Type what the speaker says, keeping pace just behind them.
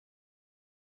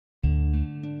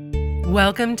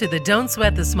Welcome to the Don't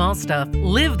Sweat the Small Stuff,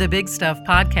 Live the Big Stuff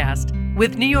podcast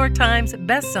with New York Times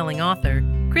bestselling author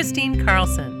Kristine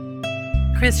Carlson.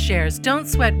 Chris shares don't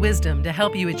sweat wisdom to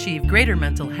help you achieve greater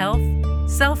mental health,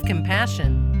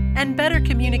 self-compassion, and better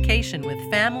communication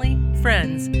with family,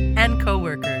 friends, and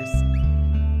coworkers.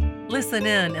 Listen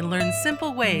in and learn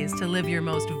simple ways to live your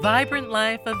most vibrant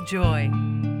life of joy.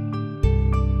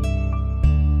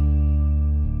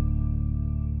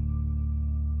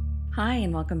 Hi,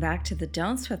 and welcome back to the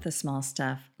Don't Sweat the Small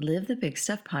Stuff, Live the Big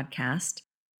Stuff podcast.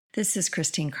 This is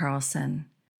Kristine Carlson.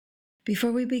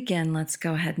 Before we begin, let's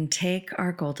go ahead and take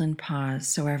our golden pause.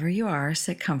 So wherever you are,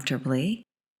 sit comfortably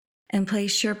and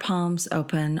place your palms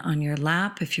open on your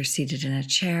lap if you're seated in a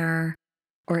chair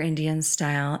or Indian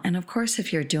style. And of course,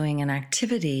 if you're doing an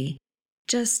activity,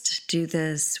 just do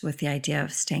this with the idea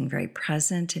of staying very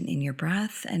present and in your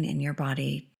breath and in your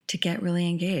body to get really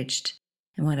engaged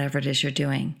in whatever it is you're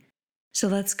doing. So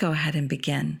let's go ahead and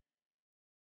begin.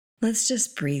 Let's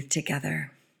just breathe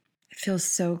together. It feels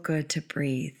so good to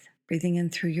breathe. Breathing in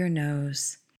through your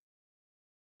nose,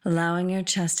 allowing your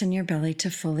chest and your belly to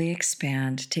fully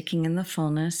expand, taking in the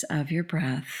fullness of your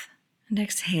breath, and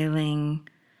exhaling,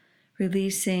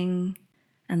 releasing,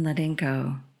 and letting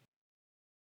go.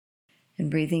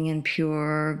 And breathing in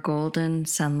pure golden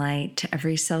sunlight to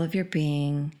every cell of your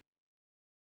being,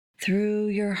 through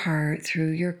your heart,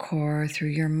 through your core, through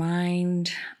your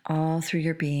mind, all through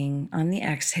your being. On the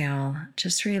exhale,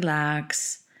 just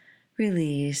relax,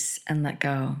 release, and let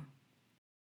go.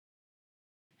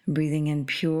 Breathing in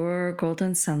pure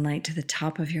golden sunlight to the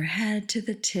top of your head, to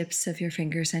the tips of your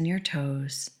fingers and your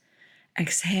toes.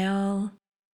 Exhale,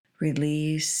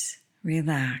 release,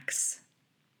 relax.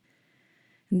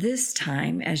 This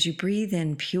time, as you breathe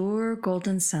in pure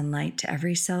golden sunlight to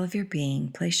every cell of your being,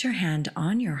 place your hand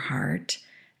on your heart,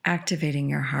 activating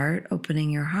your heart, opening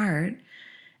your heart,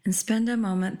 and spend a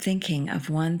moment thinking of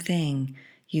one thing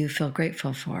you feel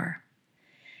grateful for.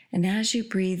 And as you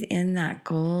breathe in that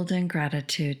golden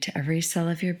gratitude to every cell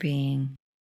of your being,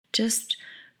 just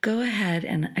go ahead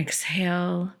and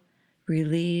exhale,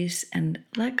 release, and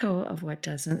let go of what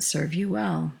doesn't serve you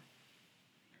well.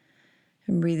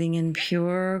 And breathing in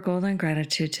pure golden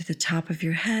gratitude to the top of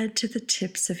your head, to the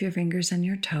tips of your fingers and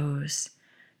your toes.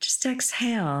 Just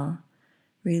exhale,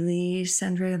 release,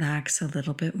 and relax a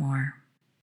little bit more.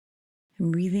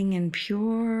 And breathing in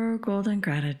pure golden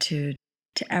gratitude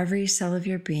to every cell of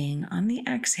your being. On the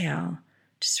exhale,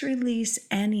 just release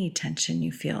any tension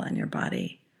you feel in your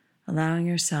body, allowing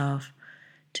yourself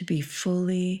to be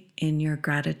fully in your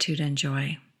gratitude and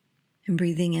joy. And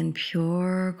breathing in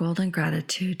pure golden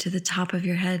gratitude to the top of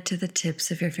your head, to the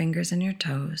tips of your fingers and your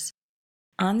toes.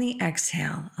 On the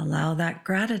exhale, allow that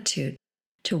gratitude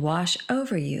to wash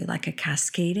over you like a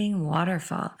cascading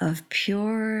waterfall of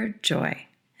pure joy.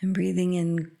 And breathing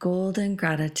in golden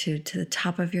gratitude to the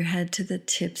top of your head, to the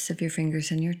tips of your fingers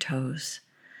and your toes.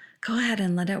 Go ahead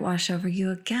and let it wash over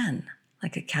you again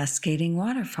like a cascading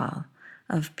waterfall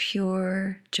of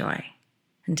pure joy.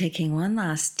 And taking one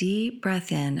last deep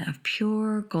breath in of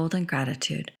pure golden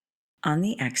gratitude. On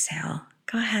the exhale,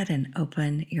 go ahead and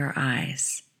open your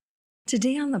eyes.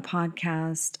 Today on the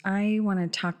podcast, I want to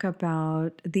talk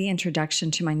about the introduction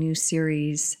to my new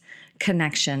series,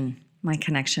 Connection, my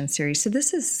Connection series. So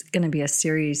this is going to be a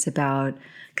series about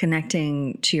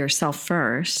connecting to yourself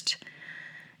first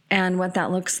and what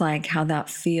that looks like, how that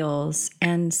feels,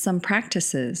 and some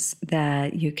practices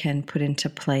that you can put into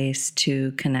place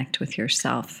to connect with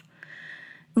yourself.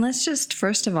 And let's just,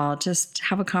 first of all, just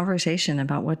have a conversation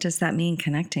about what does that mean,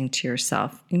 connecting to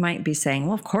yourself. You might be saying,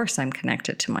 well, of course I'm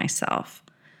connected to myself.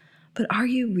 But are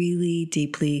you really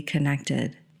deeply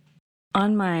connected?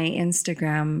 On my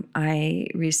Instagram, I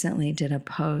recently did a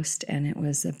post, and it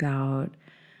was about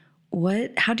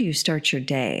how do you start your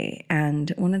day? And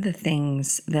one of the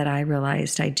things that I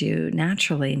realized I do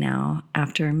naturally now,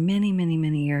 after many, many,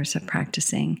 many years of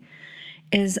practicing,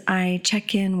 is I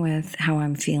check in with how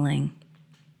I'm feeling.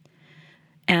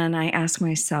 And I ask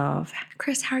myself,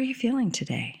 Chris, how are you feeling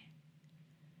today?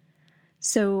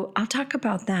 So I'll talk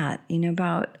about that,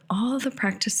 about all the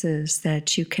practices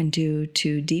that you can do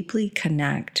to deeply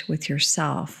connect with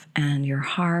yourself and your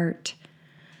heart,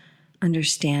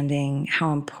 understanding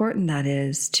how important that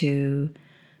is to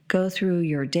go through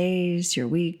your days, your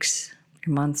weeks,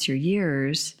 your months, your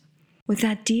years with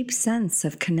that deep sense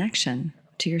of connection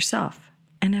to yourself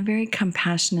and a very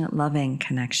compassionate, loving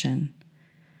connection.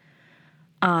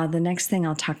 The next thing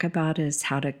I'll talk about is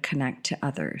how to connect to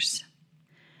others,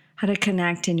 how to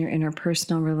connect in your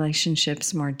interpersonal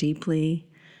relationships more deeply,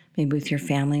 maybe with your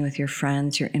family, with your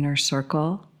friends, your inner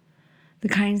circle. the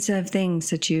kinds of things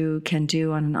that you can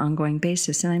do on an ongoing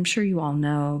basis. And I'm sure you all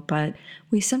know, but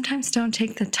we sometimes don't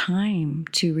take the time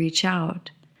to reach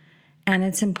out. And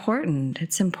it's important.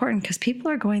 It's important because people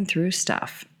are going through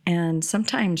stuff. And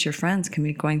sometimes your friends can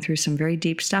be going through some very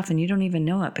deep stuff and you don't even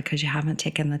know it because you haven't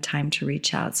taken the time to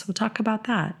reach out. So we'll talk about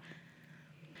that.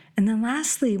 And then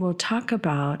lastly, we'll talk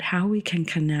about how we can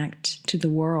connect to the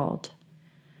world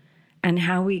and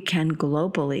how we can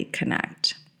globally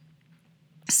connect.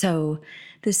 So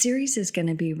the series is going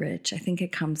to be rich. I think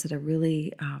it comes at a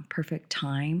really perfect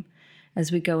time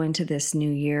as we go into this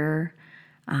new year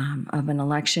of an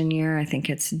election year. I think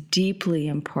it's deeply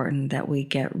important that we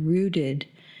get rooted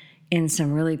in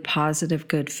some really positive,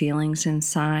 good feelings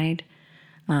inside,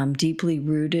 deeply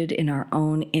rooted in our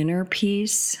own inner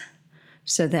peace,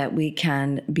 so that we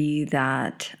can be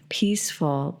that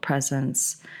peaceful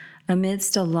presence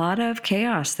amidst a lot of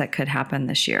chaos that could happen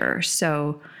this year.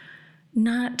 So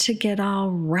not to get all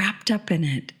wrapped up in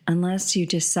it unless you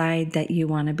decide that you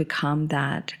want to become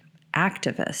that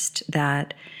activist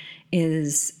that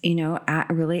is,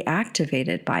 really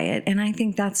activated by it. And I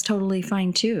think that's totally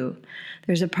fine too.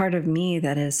 There's a part of me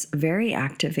that is very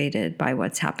activated by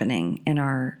what's happening in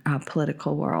our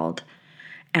political world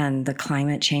and the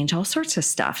climate change, all sorts of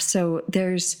stuff. So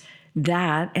there's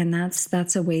that, and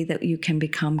that's a way that you can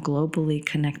become globally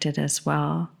connected as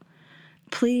well.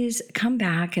 Please come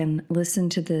back and listen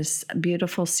to this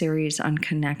beautiful series on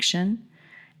connection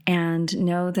and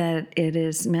know that it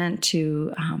is meant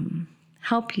to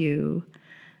help you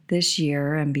this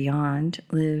year and beyond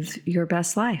live your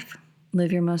best life,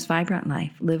 live your most vibrant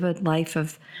life, live a life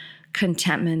of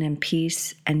contentment and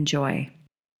peace and joy.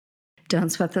 Don't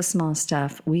sweat the small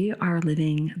stuff. We are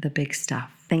living the big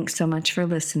stuff. Thanks so much for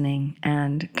listening,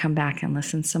 and come back and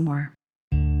listen some more.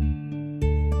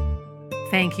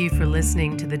 Thank you for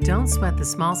listening to the Don't Sweat the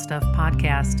Small Stuff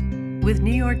podcast with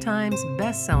New York Times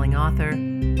bestselling author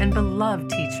and beloved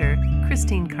teacher,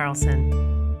 Kristine Carlson.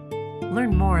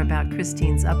 Learn more about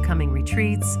Kristine's upcoming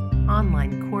retreats,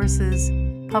 online courses,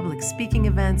 public speaking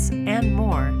events, and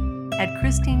more at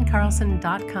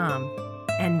KristineCarlson.com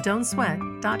and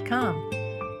don'tsweat.com.